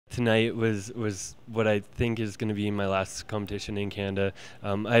Tonight was what I think is going to be my last competition in Canada.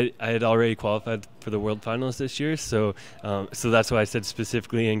 I had already qualified for the World Finals this year, so that's why I said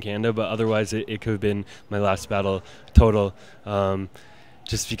specifically in Canada, but otherwise it could have been my last battle total.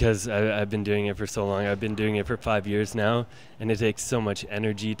 Just because I've been doing it for so long. I've been doing it for 5 years now, and it takes so much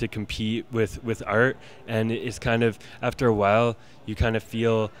energy to compete with art, and it's kind of, after a while, you kind of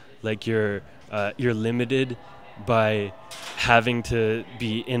feel like you're limited by having to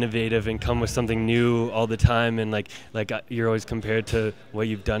be innovative and come with something new all the time, and like you're always compared to what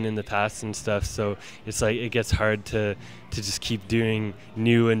you've done in the past and stuff, so it's like it gets hard to just keep doing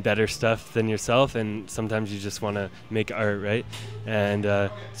new and better stuff than yourself, and sometimes you just want to make art, right? And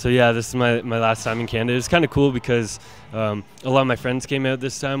so yeah, this is my last time in Canada. It's kind of cool because a lot of my friends came out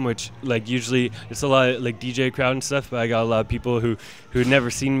this time, which like usually it's a lot of like DJ crowd and stuff, but I got a lot of people who had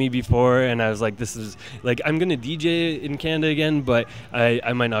never seen me before, and I was like, this is like, I'm gonna DJ in Canada again, but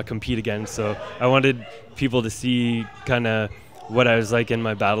I might not compete again, so I wanted people to see kind of what I was like in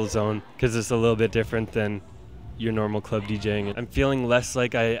my battle zone, because it's a little bit different than your normal club DJing. I'm feeling less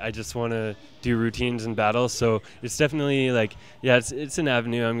like I just want to do routines and battles, so it's definitely like, yeah, it's an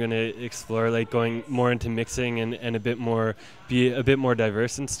avenue I'm going to explore, like going more into mixing and be a bit more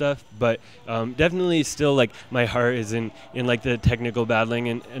diverse and stuff, but definitely still like my heart is in like the technical battling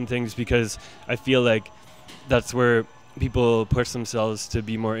and things, because I feel like that's where people push themselves to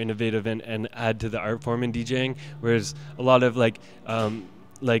be more innovative and add to the art form in DJing, whereas a lot of like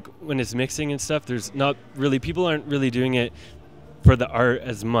when it's mixing and stuff, people aren't really doing it for the art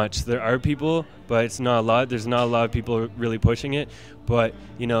as much. There are people, but it's not a lot. There's not a lot of people really pushing it, but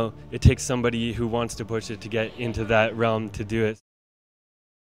you know, it takes somebody who wants to push it to get into that realm to do it.